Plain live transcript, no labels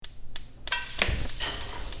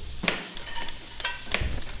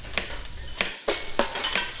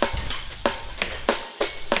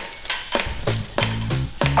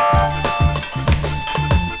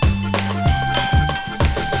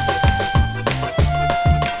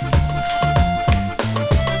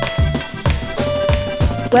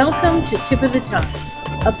Welcome to Tip of the Tongue,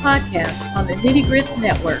 a podcast on the Nitty Grits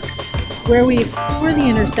Network, where we explore the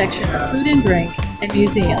intersection of food and drink and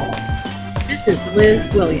museums. This is Liz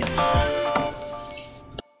Williams.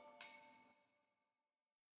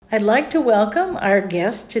 I'd like to welcome our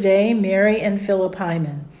guests today, Mary and Philip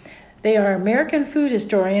Hyman. They are American food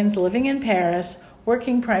historians living in Paris,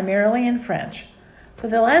 working primarily in French. For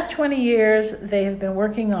the last 20 years, they have been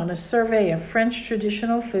working on a survey of French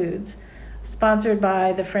traditional foods, sponsored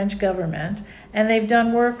by the French government, and they've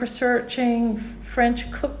done work researching French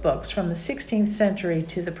cookbooks from the 16th century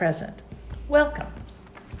to the present. Welcome.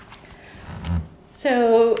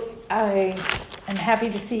 So I am happy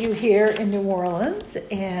to see you here in New Orleans,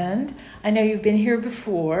 and I know you've been here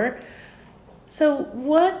before. So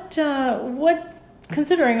what,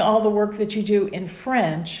 considering all the work that you do in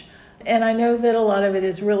French, and I know that a lot of it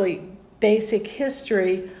is really basic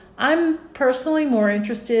history, I'm personally more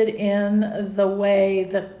interested in the way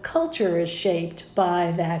the culture is shaped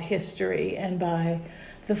by that history and by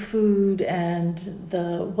the food and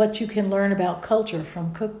what you can learn about culture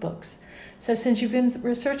from cookbooks. So since you've been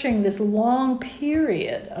researching this long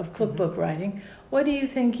period of cookbook writing, what do you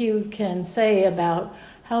think you can say about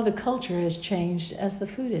how the culture has changed as the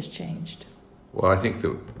food has changed? Well, I think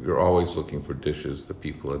that you're always looking for dishes that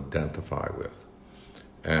people identify with.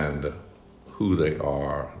 And who they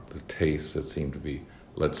are, the tastes that seem to be,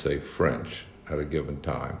 let's say, French at a given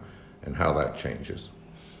time, and how that changes.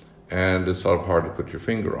 And it's sort of hard to put your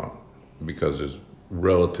finger on because there's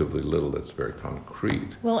relatively little that's very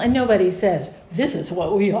concrete. Well, and nobody says, this is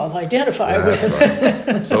what we all identify That's with.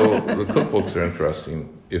 Right. So the cookbooks are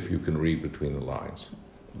interesting if you can read between the lines.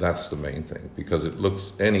 That's the main thing, because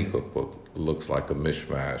any cookbook looks like a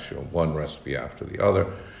mishmash, one recipe after the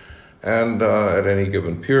other. And at any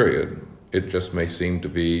given period, it just may seem to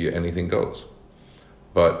be anything goes.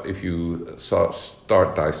 But if you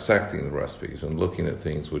start dissecting the recipes and looking at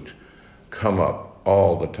things which come up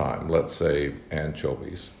all the time, let's say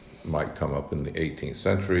anchovies might come up in the 18th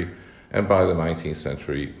century, and by the 19th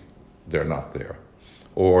century, they're not there.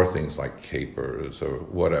 Or things like capers or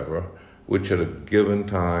whatever, which at a given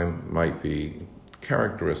time might be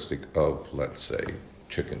characteristic of, let's say,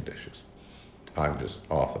 chicken dishes. I'm just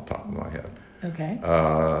off the top of my head. Okay.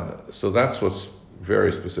 So that's what's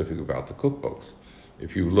very specific about the cookbooks.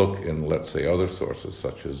 If you look in, let's say, other sources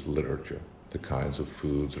such as literature, the kinds of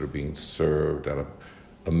foods that are being served at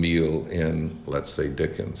a meal in, let's say,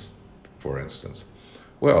 Dickens, for instance,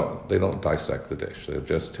 well, they don't dissect the dish. They'll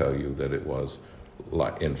just tell you that it was,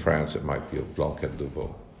 like in France, it might be a blanquette de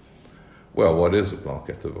veau. Well, what is a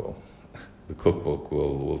blanquette de veau? The cookbook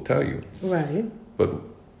will tell you. Right. But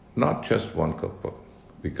not just one cookbook.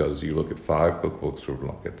 Because you look at 5 cookbooks for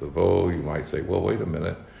blanquette de veau, you might say, well, wait a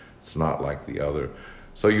minute, it's not like the other.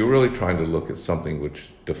 So you're really trying to look at something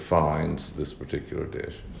which defines this particular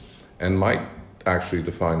dish and might actually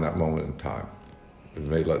define that moment in time. It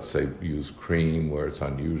may, let's say, use cream where it's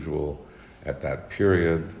unusual at that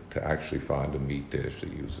period to actually find a meat dish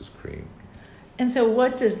that uses cream. And so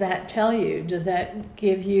what does that tell you? Does that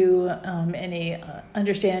give you any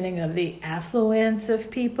understanding of the affluence of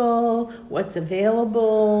people, what's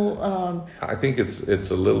available? I think it's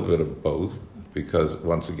a little bit of both, because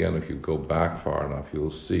once again, if you go back far enough, you'll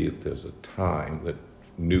see that there's a time that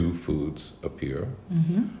new foods appear,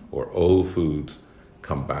 or old foods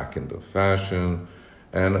come back into fashion,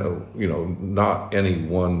 and not any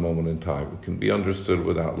one moment in time. It can be understood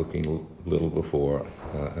without looking a little before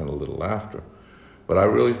and a little after. But I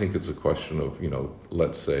really think it's a question of,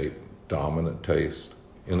 let's say, dominant taste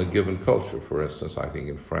in a given culture. For instance, I think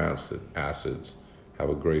in France that acids have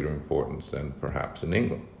a greater importance than perhaps in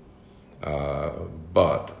England.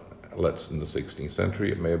 But in the 16th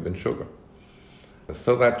century, it may have been sugar.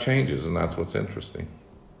 So that changes, and that's what's interesting.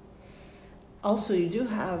 Also, you do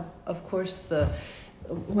have, of course,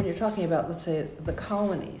 when you're talking about, let's say, the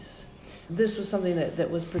colonies, this was something that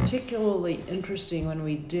was particularly interesting when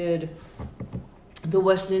we did the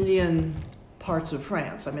West Indian parts of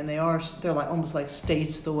France. I mean, they're like almost like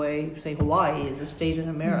states the way, say, Hawaii is a state in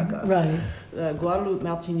America. Right. Guadeloupe,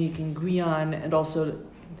 Martinique, and Guyane, and also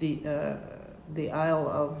the Isle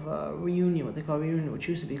of Reunion, what they call Reunion, which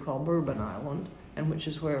used to be called Bourbon Island, and which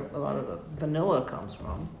is where a lot of the vanilla comes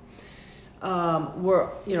from.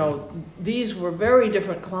 These were very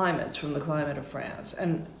different climates from the climate of France.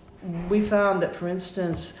 And we found that, for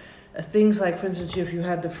instance, things like, for instance, if you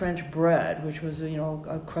had the French bread, which was,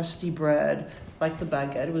 a crusty bread, like the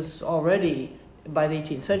baguette, it was already, by the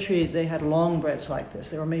 18th century, they had long breads like this.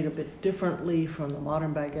 They were made a bit differently from the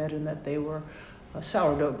modern baguette in that they were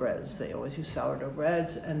sourdough breads. They always use sourdough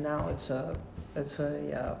breads, and now it's a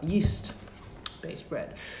yeast rice-based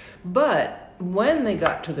bread. But when they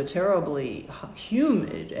got to the terribly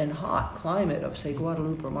humid and hot climate of, say,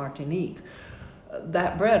 Guadeloupe or Martinique,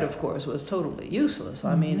 that bread, of course, was totally useless.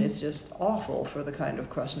 I mean, it's just awful for the kind of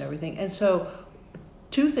crust and everything. And so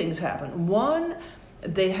two things happened. One,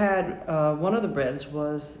 they had, one of the breads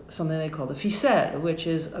was something they call the ficelle, which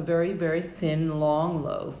is a very, very thin, long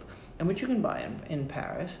loaf, and which you can buy in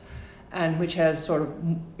Paris, and which has sort of,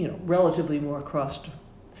 relatively more crust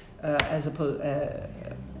as opposed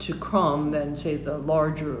to crumb than, say, the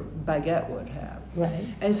larger baguette would have. Right.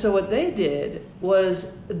 And so what they did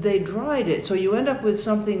was they dried it. So you end up with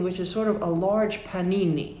something which is sort of a large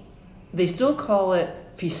panini. They still call it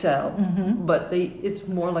ficelle, but it's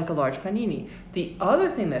more like a large panini. The other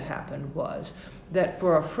thing that happened was that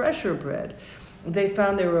for a fresher bread, they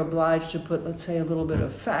found they were obliged to put, let's say, a little bit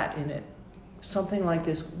of fat in it, something like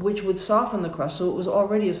this, which would soften the crust. So it was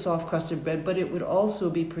already a soft crusted bread, but it would also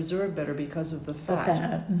be preserved better because of the fat. The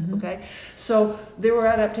fat. Okay? So there were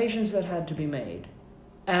adaptations that had to be made.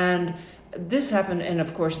 And this happened, and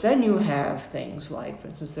of course, then you have things like, for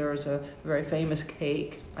instance, there is a very famous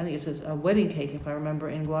cake, I think it's a wedding cake, if I remember,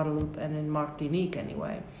 in Guadeloupe and in Martinique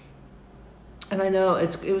anyway. And I know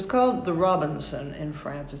it was called the Robinson in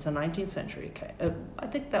France. It's a 19th century cake. I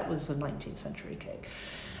think that was a 19th century cake.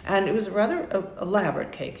 And it was a rather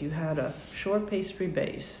elaborate cake. You had a short pastry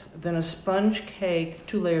base, then a sponge cake,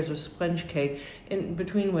 2 layers of sponge cake, in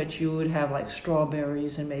between which you would have like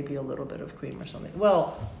strawberries and maybe a little bit of cream or something.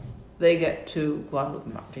 Well, they get to Guadeloupe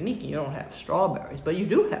and Martinique, and you don't have strawberries, but you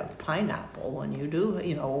do have pineapple, and you do,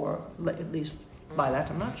 or at least by that,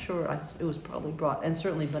 I'm not sure, it was probably brought, and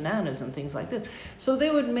certainly bananas and things like this. So they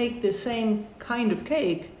would make the same kind of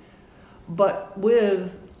cake, but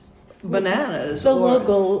with bananas, the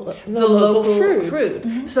local fruit.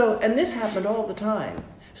 Mm-hmm. So, and this happened all the time.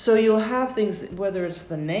 So you'll have things, whether it's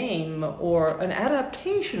the name or an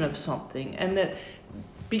adaptation of something, and that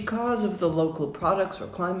because of the local products or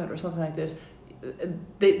climate or something like this,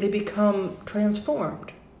 they become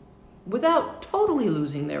transformed without totally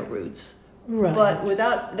losing their roots, right, but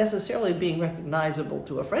without necessarily being recognizable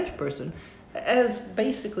to a French person as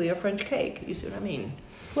basically a French cake. You see what I mean?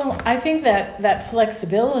 Well, I think that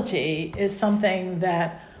flexibility is something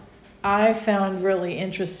that I found really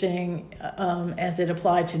interesting as it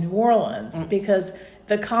applied to New Orleans, because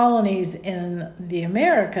the colonies in the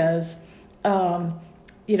Americas,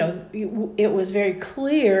 it was very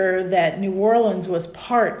clear that New Orleans was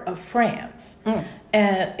part of France,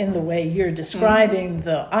 and in the way you're describing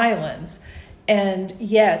the islands. And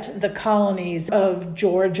yet the colonies of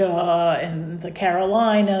Georgia and the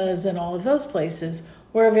Carolinas and all of those places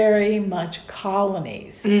were very much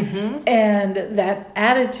colonies. Mm-hmm. And that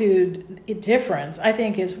attitude difference, I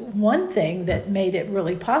think, is one thing that made it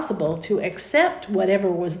really possible to accept whatever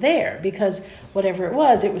was there, because whatever it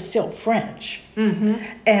was still French. Mm-hmm.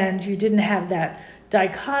 And you didn't have that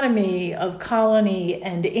dichotomy of colony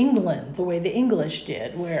and England the way the English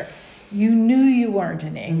did, where you knew you weren't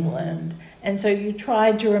in England. Mm-hmm. And so you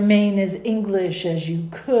tried to remain as English as you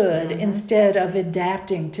could instead of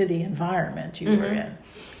adapting to the environment you were in.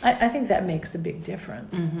 I think that makes a big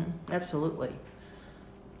difference. Mm-hmm. Absolutely.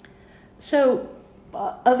 So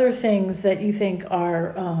other things that you think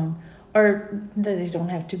are they don't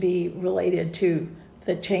have to be related to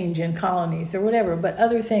the change in colonies or whatever, but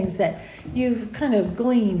other things that you've kind of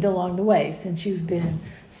gleaned along the way since you've been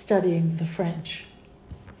studying the French.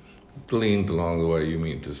 Gleaned along the way, you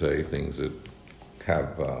mean to say things that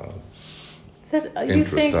have that you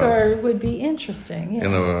think would be interesting, yes.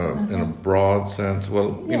 In a broad sense.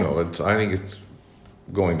 Well, yes. I think it's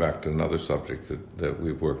going back to another subject that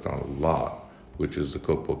we've worked on a lot, which is the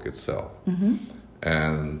cookbook itself. Mm-hmm.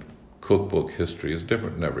 And cookbook history is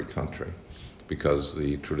different in every country, because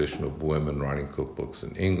the tradition of women writing cookbooks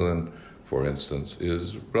in England, for instance,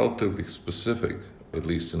 is relatively specific, at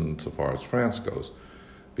least insofar as France goes.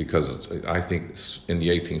 Because I think in the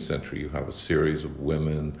 18th century you have a series of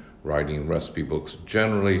women writing recipe books,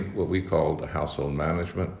 generally what we call the household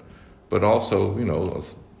management, but also,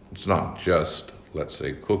 it's not just, let's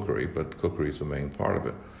say, cookery, but cookery is the main part of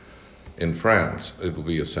it. In France, it will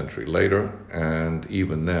be a century later, and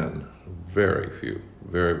even then, very few,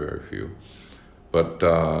 very, very few. But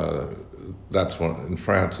that's in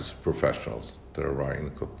France, it's professionals that are writing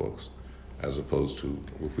the cookbooks, as opposed to,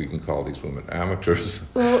 if we can call these women amateurs.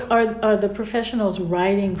 Well, are the professionals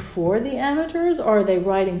writing for the amateurs, or are they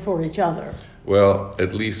writing for each other? Well,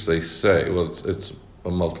 at least they say, it's a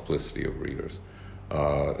multiplicity of readers.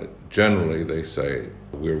 Generally, they say,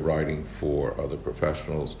 we're writing for other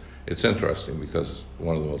professionals. It's interesting because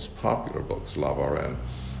one of the most popular books, La Varenne,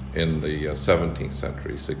 in the 17th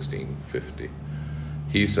century, 1650,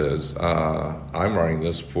 He says, I'm writing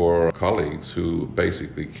this for colleagues who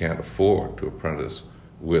basically can't afford to apprentice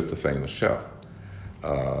with the famous chef.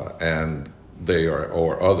 And they are,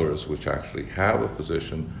 or others which actually have a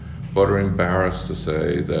position, but are embarrassed to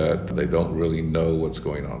say that they don't really know what's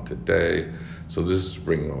going on today. So this is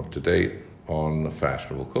bringing them up to date on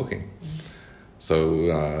fashionable cooking.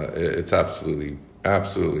 So it's absolutely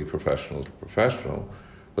professional to professional,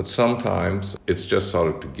 but sometimes it's just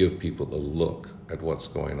sort of to give people a look at what's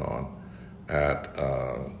going on at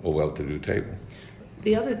a well-to-do table.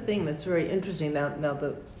 The other thing that's very interesting, now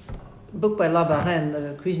the book by La Varenne,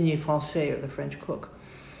 the Cuisinier Français, or the French cook,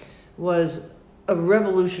 was a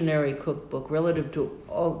revolutionary cookbook relative to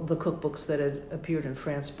all the cookbooks that had appeared in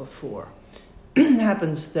France before. It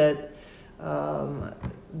happens that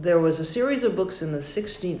there was a series of books in the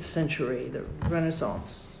 16th century. The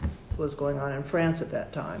Renaissance was going on in France at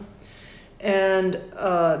that time, and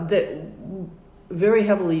that very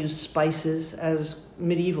heavily used spices, as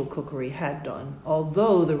medieval cookery had done,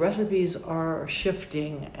 although the recipes are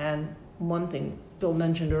shifting. And one thing Phil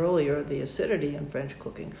mentioned earlier, the acidity in French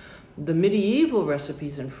cooking. The medieval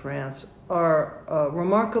recipes in France are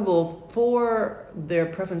remarkable for their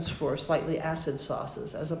preference for slightly acid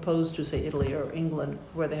sauces, as opposed to, say, Italy or England,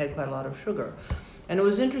 where they had quite a lot of sugar. And it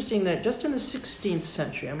was interesting that just in the 16th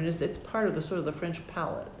century, I mean, it's part of the sort of the French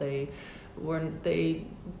palate. They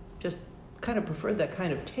just kind of preferred that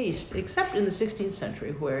kind of taste, except in the 16th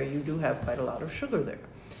century, where you do have quite a lot of sugar there.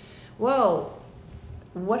 Well,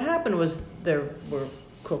 what happened was there were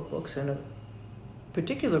cookbooks, and a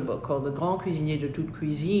particular book called The Grand Cuisinier de toute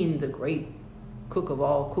Cuisine, the great cook of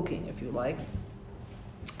all cooking, if you like,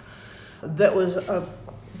 that was a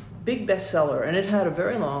big bestseller, and it had a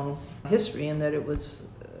very long history in that it was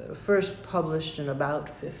first published in about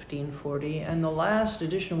 1540, and the last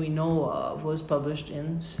edition we know of was published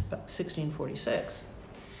in 1646,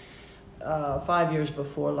 5 years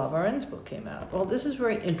before La Varenne's book came out. Well, this is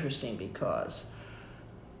very interesting because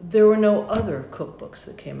there were no other cookbooks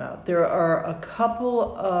that came out. There are a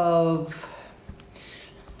couple of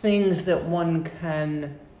things that one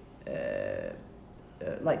can,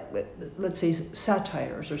 like, let's say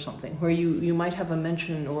satires or something, where you might have a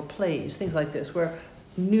mention, or plays, things like this, where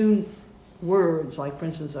new words, like for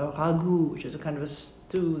instance a ragout, which is a kind of a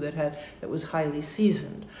stew that was highly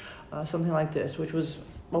seasoned, something like this, which was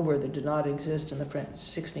a word that did not exist in the French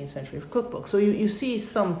 16th century cookbook. So you see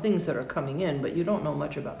some things that are coming in, but you don't know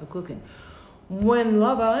much about the cooking. When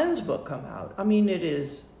La Varenne's book come out, I mean,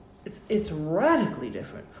 it's radically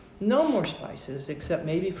different. No more spices, except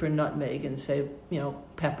maybe for nutmeg and, say,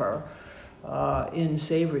 pepper in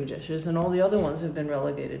savory dishes, and all the other ones have been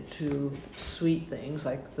relegated to sweet things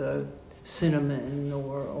like the cinnamon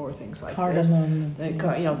or things like cardamom,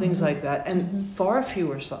 this. Things like that, and far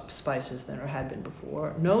fewer spices than there had been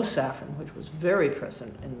before. No saffron, which was very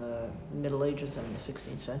present in the Middle Ages and the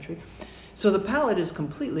 16th century. So the palate is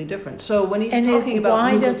completely different. So when he's talking about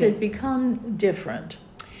why does it become different?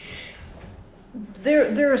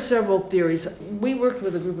 There are several theories. We worked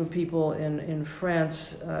with a group of people in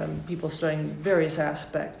France, people studying various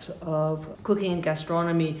aspects of cooking and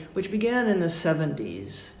gastronomy, which began in the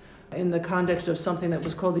 70s. In the context of something that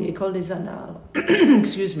was called the École des Annales,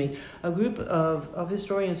 excuse me, a group of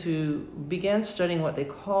historians who began studying what they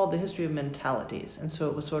called the history of mentalities. And so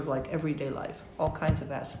it was sort of like everyday life, all kinds of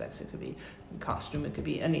aspects. It could be costume, it could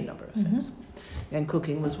be any number of things. And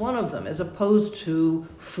cooking was one of them, as opposed to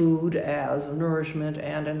food as a nourishment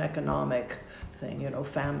and an economic thing,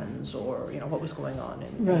 famines, or what was going on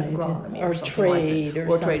in agronomy, or trade,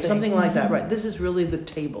 like trade, something like that. Right. This is really the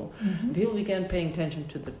table. People began paying attention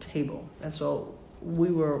to the table, and so we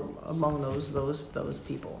were among those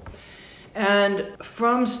people. And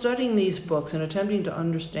from studying these books and attempting to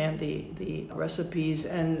understand the recipes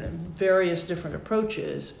and various different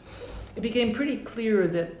approaches, it became pretty clear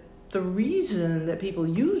that the reason that people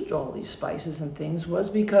used all these spices and things was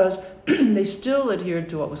because they still adhered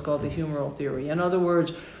to what was called the humoral theory. In other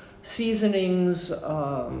words, seasonings,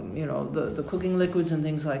 the cooking liquids and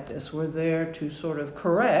things like this were there to sort of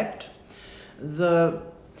correct the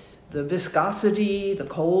viscosity, the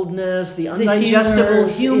coldness, the undigestible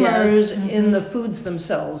humors in the foods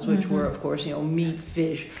themselves, which were, of course, meat,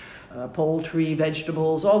 fish, poultry,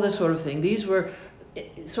 vegetables, all this sort of thing. These were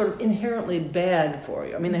sort of inherently bad for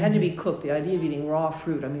you. I mean, they had to be cooked. The idea of eating raw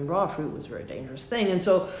fruit, raw fruit was a very dangerous thing. And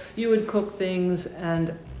so you would cook things,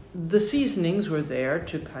 and the seasonings were there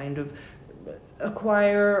to kind of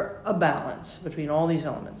acquire a balance between all these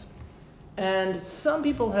elements. And some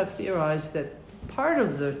people have theorized that part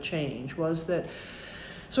of the change was that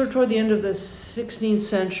sort of toward the end of the 16th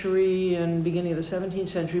century and beginning of the 17th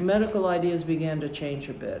century, medical ideas began to change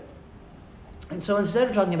a bit. And so instead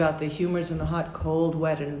of talking about the humors and the hot, cold,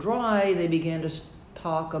 wet, and dry, they began to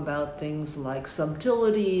talk about things like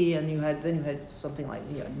subtility, and you had something like,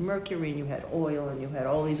 you had mercury, and you had oil, and you had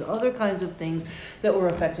all these other kinds of things that were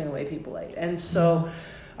affecting the way people ate. And so,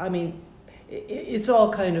 I mean, it's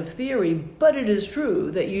all kind of theory, but it is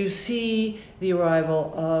true that you see the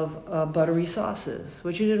arrival of buttery sauces,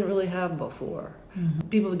 which you didn't really have before. Mm-hmm.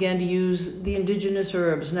 People began to use the indigenous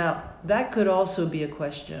herbs. Now, that could also be a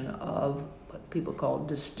question of what people call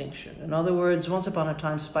distinction. In other words, once upon a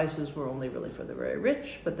time, spices were only really for the very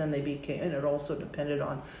rich, but then they became, and it also depended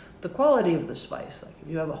on the quality of the spice. Like if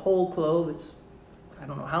you have a whole clove, it's, I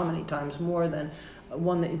don't know how many times more than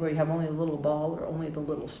one where you have only a little ball or only the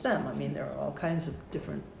little stem. I mean, there are all kinds of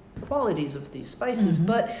different qualities of these spices, mm-hmm.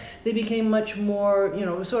 but they became much more,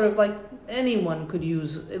 sort of like anyone could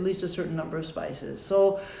use at least a certain number of spices.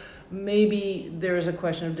 So maybe there is a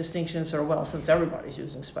question of distinction, sort of, well, since everybody's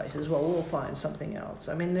using spices, well, we'll find something else.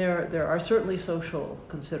 I mean, there are certainly social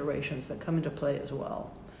considerations that come into play as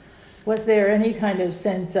well. Was there any kind of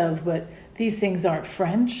sense of, but these things aren't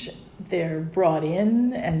French, they're brought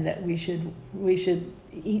in, and that we should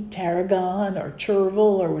eat tarragon or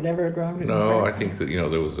chervil or whatever grown in France? No, I think that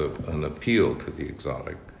there was an appeal to the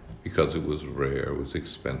exotic because it was rare, it was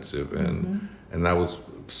expensive, and that was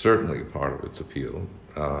certainly a part of its appeal.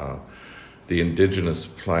 The indigenous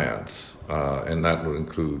plants, and that would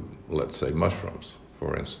include, let's say, mushrooms,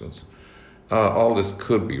 for instance. All this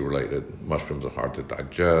could be related. Mushrooms are hard to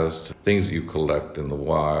digest. Things that you collect in the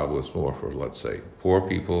wild was more for, let's say, poor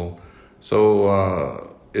people.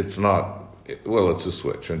 So it's not, it's a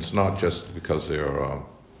switch. And it's not just because they're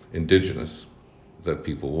indigenous that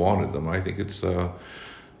people wanted them. I think it's,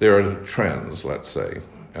 there are trends, let's say.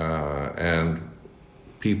 And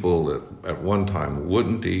people that at one time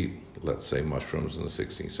wouldn't eat, let's say, mushrooms in the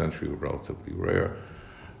 16th century were relatively rare.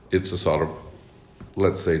 It's a sort of,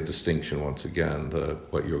 let's say, distinction once again,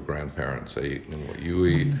 what your grandparents ate and what you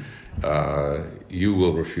eat. You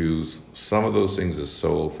will refuse some of those things as so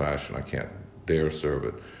old-fashioned, I can't dare serve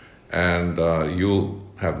it. And you'll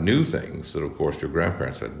have new things that, of course, your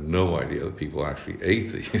grandparents had no idea that people actually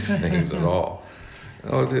ate these things at all.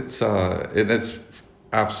 It's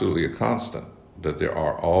absolutely a constant that there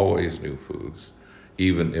are always new foods,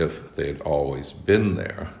 even if they'd always been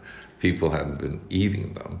there. People hadn't been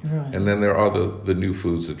eating them. Right. And then there are the new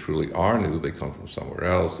foods that truly are new. They come from somewhere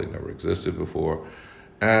else. They never existed before.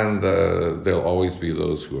 And there'll always be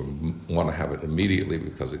those who want to have it immediately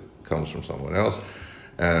because it comes from someone else,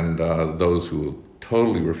 and those who will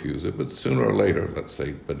totally refuse it. But sooner or later, let's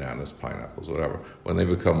say bananas, pineapples, whatever, when they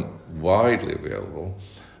become widely available,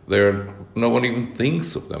 no one even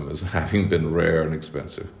thinks of them as having been rare and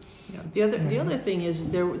expensive. Yeah. The other thing is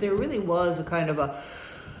there really was a kind of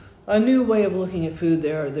a new way of looking at food.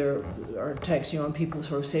 There are texts, and people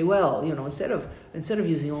sort of say, well, instead of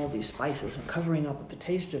using all these spices and covering up with the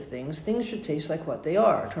taste of things should taste like what they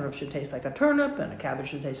are. A turnip should taste like a turnip, and a cabbage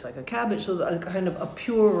should taste like a cabbage. So a kind of a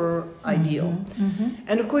purer ideal. Mm-hmm.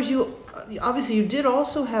 And of course, you did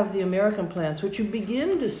also have the American plants, which you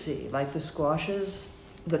begin to see, like the squashes,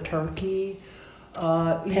 the turkey,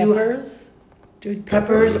 peppers.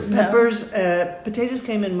 Peppers. Potatoes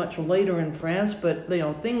came in much later in France, but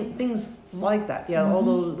things like that. Yeah, all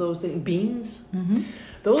those things. Beans. Mm-hmm.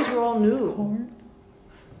 Those were all new.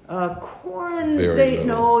 Corn.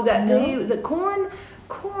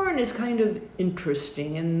 Corn is kind of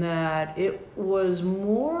interesting in that it was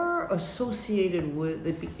more associated with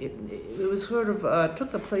it was sort of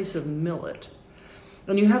took the place of millet.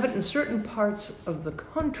 And you have it in certain parts of the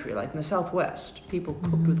country, like in the Southwest. People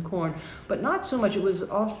cooked with corn, but not so much. It was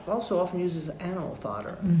also often used as animal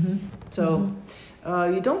fodder. Mm-hmm. So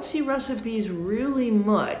you don't see recipes really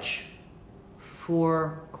much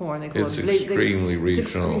for corn. It's extremely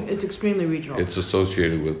regional. It's extremely regional. It's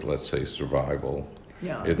associated with, let's say, survival.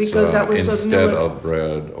 Yeah, it's, because that was instead of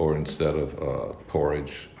bread or instead of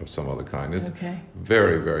porridge of some other kind. It's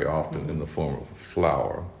very, very often in the form of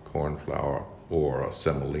flour, corn flour, or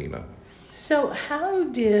semolina. So how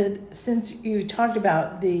since you talked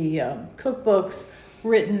about the cookbooks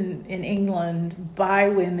written in England by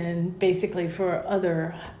women, basically for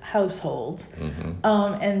other households,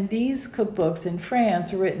 and these cookbooks in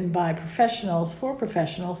France written by professionals, for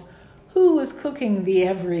professionals, who was cooking the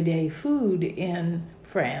everyday food in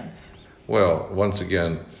France? Well, once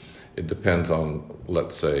again, it depends on,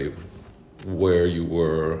 let's say, where you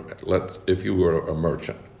were. If you were a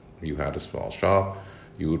merchant, you had a small shop,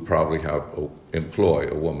 you would probably employ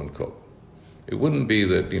a woman cook. It wouldn't be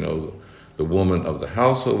that, The woman of the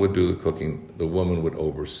household would do the cooking. The woman would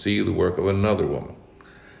oversee the work of another woman.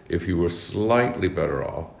 If you were slightly better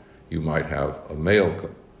off, you might have a male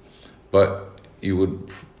cook. But you would,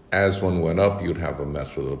 as one went up, you'd have a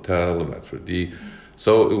maître d'hôtel, a maître d'.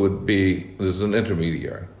 So it would be, there's an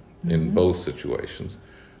intermediary in both situations.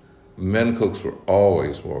 Men cooks were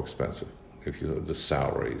always more expensive if you had the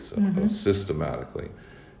salaries systematically.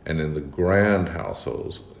 And in the grand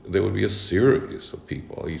households, there would be a series of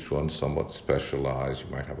people, each one somewhat specialized. You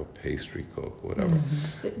might have a pastry cook, whatever.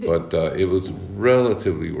 But it was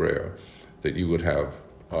relatively rare that you would have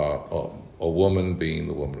a woman being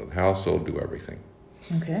the woman of the household, do everything.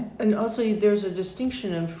 Okay. And also, there's a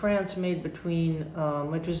distinction in France made between,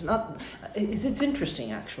 which is not, it's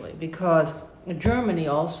interesting actually, because Germany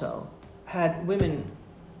also had women,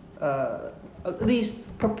 at least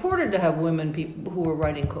purported to have women who were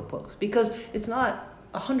writing cookbooks, because it's not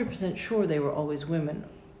 100% sure they were always women.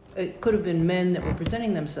 It could have been men that were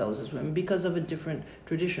presenting themselves as women because of a different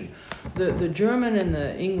tradition. The German and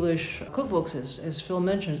the English cookbooks, as Phil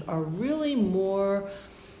mentioned, are really more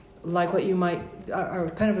like what you might,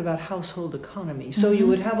 are kind of about household economy. So you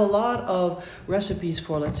would have a lot of recipes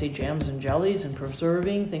for, let's say, jams and jellies and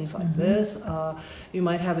preserving, things like this. You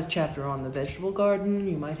might have a chapter on the vegetable garden.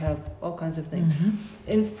 You might have all kinds of things.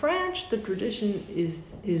 In France, the tradition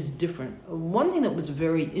is different. One thing that was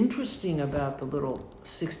very interesting about the little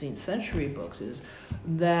 16th century books is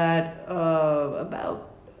that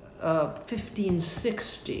about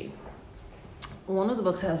 1560, one of the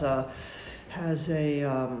books has a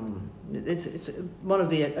it's one of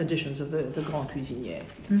the editions of the Grand Cuisinier,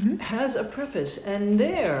 has a preface, and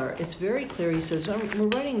there it's very clear. He says, we're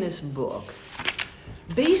writing this book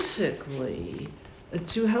basically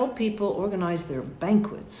to help people organize their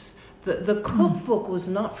banquets. The cookbook was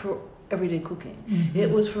not for everyday cooking.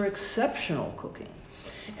 It was for exceptional cooking.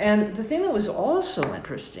 And the thing that was also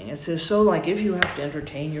interesting, it says, so like if you have to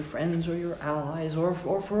entertain your friends or your allies or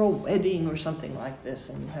for a wedding or something like this,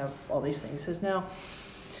 and you have all these things, it says, now,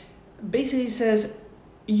 basically he says,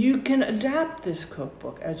 you can adapt this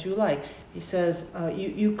cookbook as you like. He says,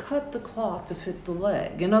 you cut the cloth to fit the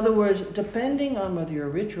leg. In other words, depending on whether you're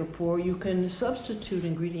rich or poor, you can substitute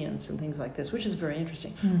ingredients and things like this, which is very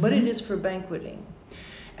interesting. But it is for banqueting.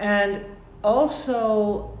 And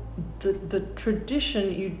also, the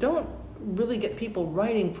tradition, you don't really get people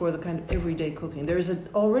writing for the kind of everyday cooking. There's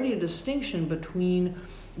already a distinction between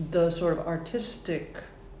the sort of artistic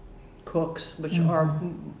cooks, which are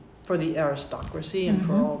for the aristocracy and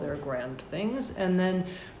for all their grand things, and then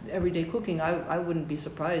everyday cooking. I wouldn't be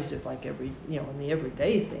surprised if, like, in the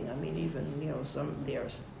everyday thing, I mean, even some of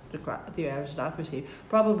the aristocracy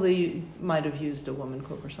probably might have used a woman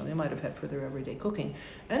cook or something. They might have had for their everyday cooking.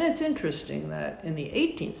 And it's interesting that in the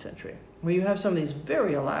 18th century, where you have some of these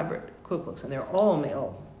very elaborate cookbooks, and they're all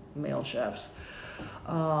male chefs,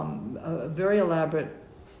 a very elaborate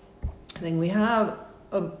thing. We have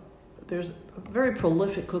there's a very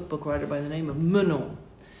prolific cookbook writer by the name of Menon.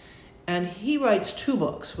 And he writes two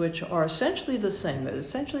books, which are essentially the same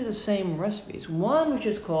recipes. One which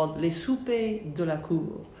is called Les Soupers de la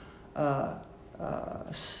Cour,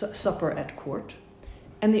 Supper at Court,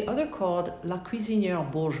 and the other called La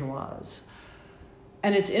Cuisinière Bourgeoise.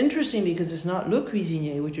 And it's interesting because it's not Le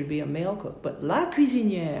Cuisinier, which would be a male cook, but La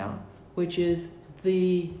Cuisinière, which is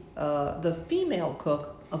the female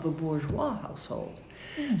cook of a bourgeois household.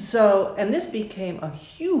 So, and this became a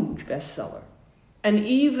huge bestseller. And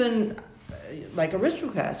even like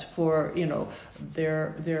aristocrats for,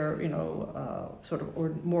 their sort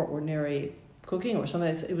of more ordinary cooking or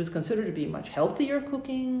something, it was considered to be much healthier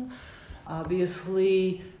cooking,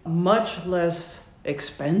 obviously much less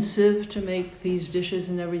expensive to make these dishes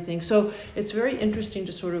and everything. So it's very interesting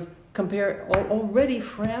to sort of compare. Already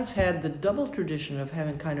France had the double tradition of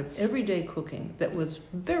having kind of everyday cooking that was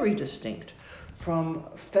very distinct from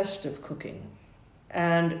festive cooking.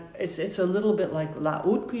 And it's a little bit like la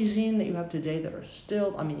haute cuisine that you have today that are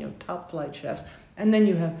still, top flight chefs. And then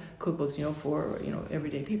you have cookbooks, for,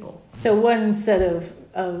 everyday people. So one set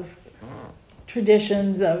of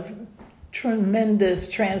traditions of tremendous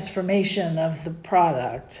transformation of the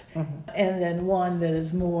product, and then one that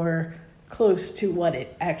is more close to what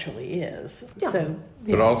it actually is. Yeah. So,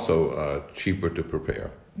 but also cheaper to prepare.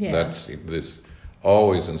 Yeah. That's this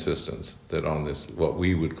always insistence that on this, what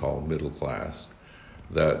we would call middle class,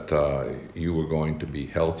 that you were going to be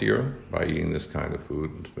healthier by eating this kind of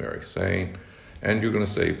food, it's very sane, and you're going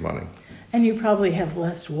to save money. And you probably have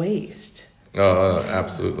less waste.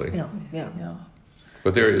 Absolutely. Yeah.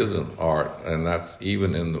 But there is an art, and that's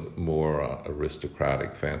even in the more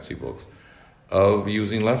aristocratic, fancy books, of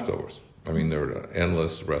using leftovers. I mean, there are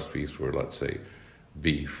endless recipes for, let's say,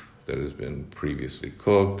 beef that has been previously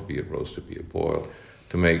cooked, be it roasted, be it boiled,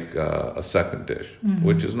 to make a second dish,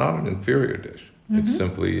 which is not an inferior dish. It's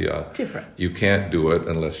simply different. You can't do it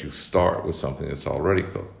unless you start with something that's already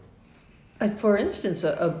cooked. Like for instance,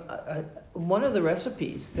 one of the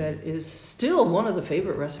recipes that is still one of the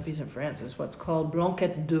favorite recipes in France is what's called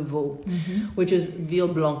blanquette de veau, which is veal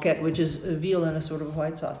blanquette, which is veal in a sort of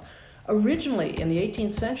white sauce. Originally, in the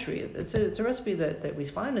 18th century, it's a recipe that we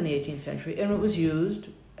find in the 18th century, and it was used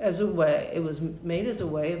as a way, it was made as a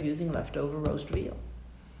way of using leftover roast veal.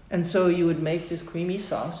 And so you would make this creamy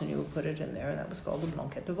sauce and you would put it in there, and that was called the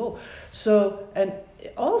blanquette de veau. So, and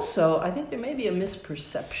also, I think there may be a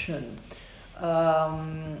misperception.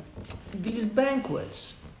 These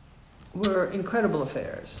banquets were incredible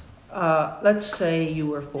affairs. Let's say you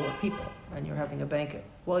were 4 people and you're having a banquet.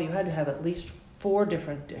 Well, you had to have at least 4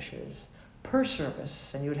 different dishes per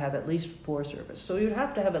service, and you would have at least 4 services. So you'd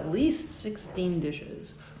have to have at least 16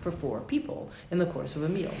 dishes for 4 people in the course of a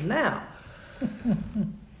meal. Now,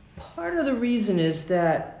 part of the reason is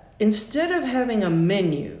that instead of having a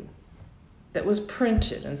menu that was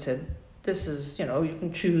printed and said, this is, you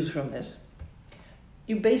can choose from this,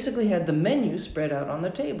 you basically had the menu spread out on the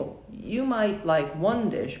table. You might like one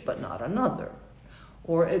dish, but not another.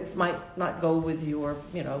 Or it might not go with your,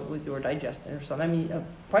 with your digestion or something. I mean,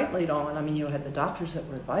 quite late on, you had the doctors that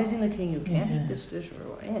were advising the king, you can't eat this dish.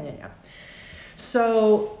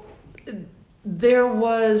 So there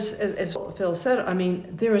was, as Phil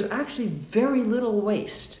said, there was actually very little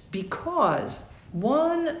waste because,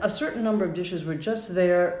 one, a certain number of dishes were just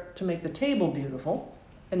there to make the table beautiful,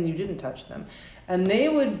 and you didn't touch them. And they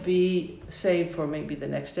would be saved for maybe the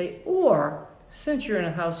next day, or since you're in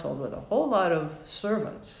a household with a whole lot of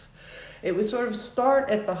servants, it would sort of start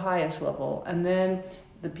at the highest level, and then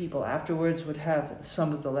the people afterwards would have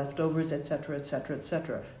some of the leftovers, etc., etc.,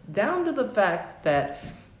 etc., down to the fact that,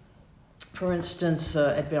 for instance,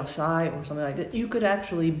 at Versailles or something like that, you could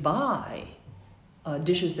actually buy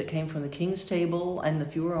dishes that came from the king's table, and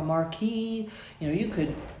if you were a marquis, you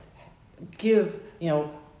could give,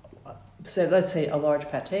 let's say a large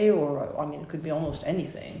pâté, or it could be almost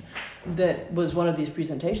anything that was one of these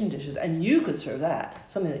presentation dishes, and you could serve that,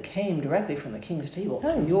 something that came directly from the king's table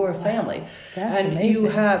to your family. That's and amazing. You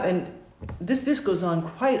have, and this goes on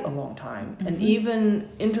quite a long time, and even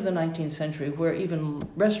into the 19th century, where even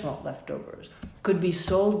restaurant leftovers could be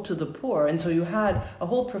sold to the poor, and so you had a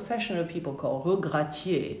whole profession of people called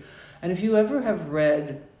regrattiers. And if you ever have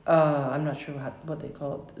read, I'm not sure what they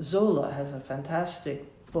call it, Zola has a fantastic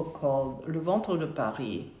book called Le Ventre de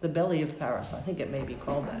Paris, The Belly of Paris. I think it may be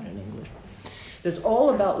called that in English. It's all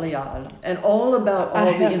about Les Halles and all about all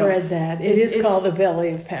I have read that. It's called The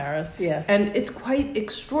Belly of Paris, yes. And it's quite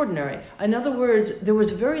extraordinary. In other words, there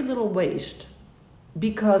was very little waste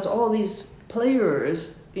because all these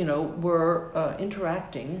players, were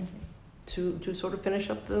interacting to sort of finish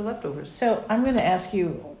up the leftovers. So I'm going to ask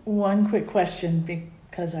you one quick question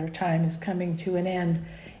because our time is coming to an end.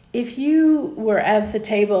 If you were at the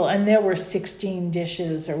table and there were 16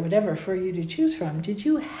 dishes or whatever for you to choose from, did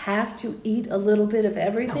you have to eat a little bit of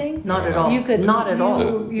everything? No, not at all. You could not at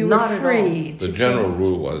all. You not were at free. all. The general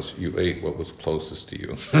rule was you ate what was closest to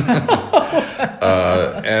you.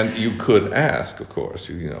 And you could ask, of course,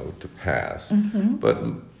 to pass. But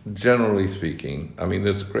generally speaking,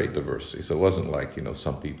 there's great diversity. So it wasn't like,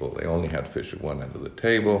 some people, they only had fish at one end of the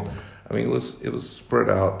table. It was spread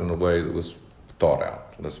out in a way that was thought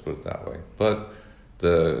out, let's put it that way. But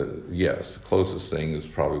the closest thing is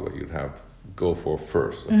probably what you'd have go for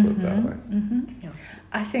first, let's put it that way. Yeah.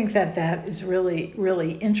 I think that is really,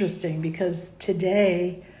 really interesting because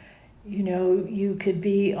today, you could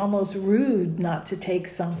be almost rude not to take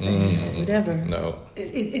something or whatever. No.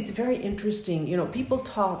 It's very interesting. People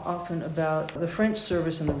talk often about the French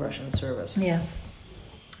service and the Russian service. Yes.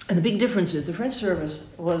 And the big difference is the French service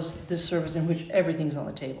was this service in which everything's on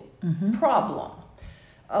the table. Problem.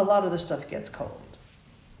 A lot of the stuff gets cold.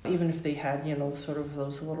 Even if they had, sort of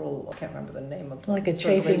those little, I can't remember the name of them. Like a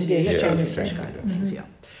chafing dish. Yeah, chafing chafing dish dish, kind of things, yeah.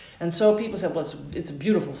 And so people said, well, it's a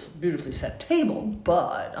beautifully set table,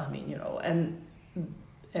 but,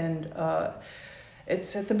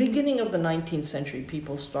 it's at the beginning of the 19th century,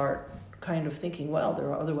 people start kind of thinking, well, there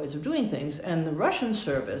are other ways of doing things. And the Russian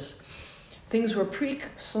service, things were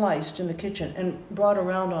pre-sliced in the kitchen and brought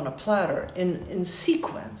around on a platter in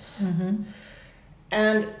sequence.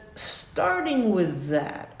 And starting with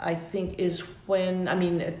that, I think, is when,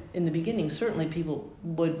 in the beginning, certainly people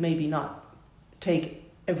would maybe not take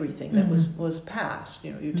everything that was passed.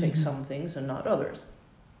 You take some things and not others.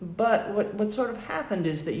 But what sort of happened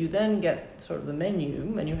is that you then get sort of the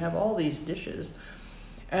menu, and you have all these dishes,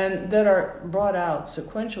 and that are brought out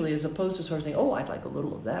sequentially, as opposed to sort of saying, "Oh, I'd like a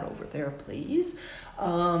little of that over there, please."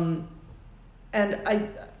 And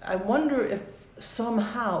I wonder if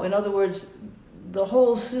somehow, in other words, the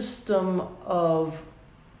whole system of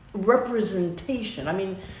representation. I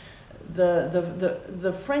mean,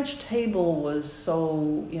 the French table was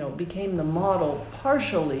so, became the model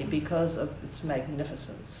partially because of its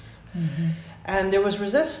magnificence. Mm-hmm. And there was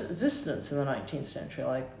resistance in the 19th century,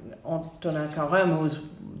 like Antonin Carême, who was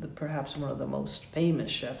perhaps one of the most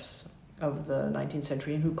famous chefs of the 19th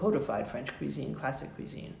century and who codified French cuisine, classic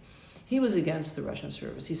cuisine. He was against the Russian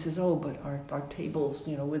service. He says, "Oh, but our tables,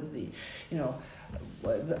 with the,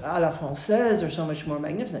 à la française are so much more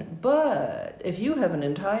magnificent." But if you have an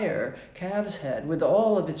entire calf's head with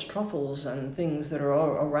all of its truffles and things that are all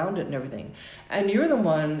around it and everything, and you're the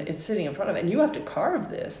one it's sitting in front of, and you have to carve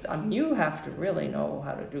this, you have to really know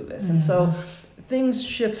how to do this. Mm-hmm. And so things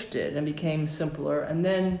shifted and became simpler, and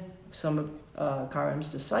then some of Carême's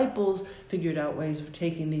disciples figured out ways of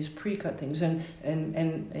taking these pre-cut things and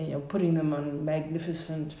putting them on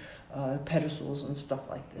magnificent pedestals and stuff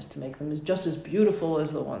like this to make them just as beautiful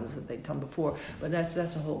as the ones that they'd come before. But that's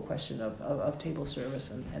a whole question of table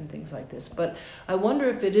service and things like this. But I wonder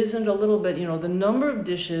if it isn't a little bit, the number of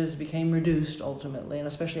dishes became reduced ultimately, and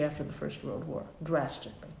especially after the First World War,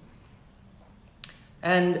 drastically.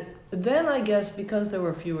 And then I guess because there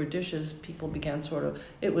were fewer dishes, people began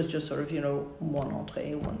it was just one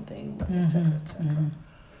entree, one thing, et cetera, et cetera. Mm-hmm.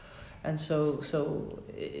 And so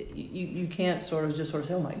you can't just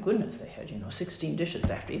say, "Oh my goodness, they had 16 dishes,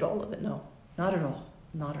 they have to eat all of it." No, not at all,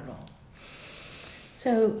 not at all.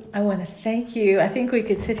 So I want to thank you. I think we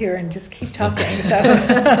could sit here and just keep talking, so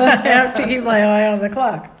I have to keep my eye on the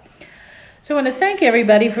clock. So I want to thank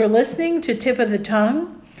everybody for listening to Tip of the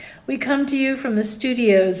Tongue. We come to you from the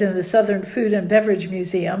studios in the Southern Food and Beverage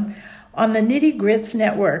Museum on the Nitty Grits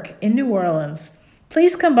Network in New Orleans.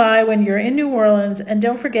 Please come by when you're in New Orleans, and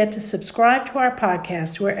don't forget to subscribe to our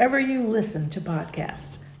podcast wherever you listen to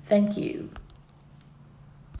podcasts. Thank you.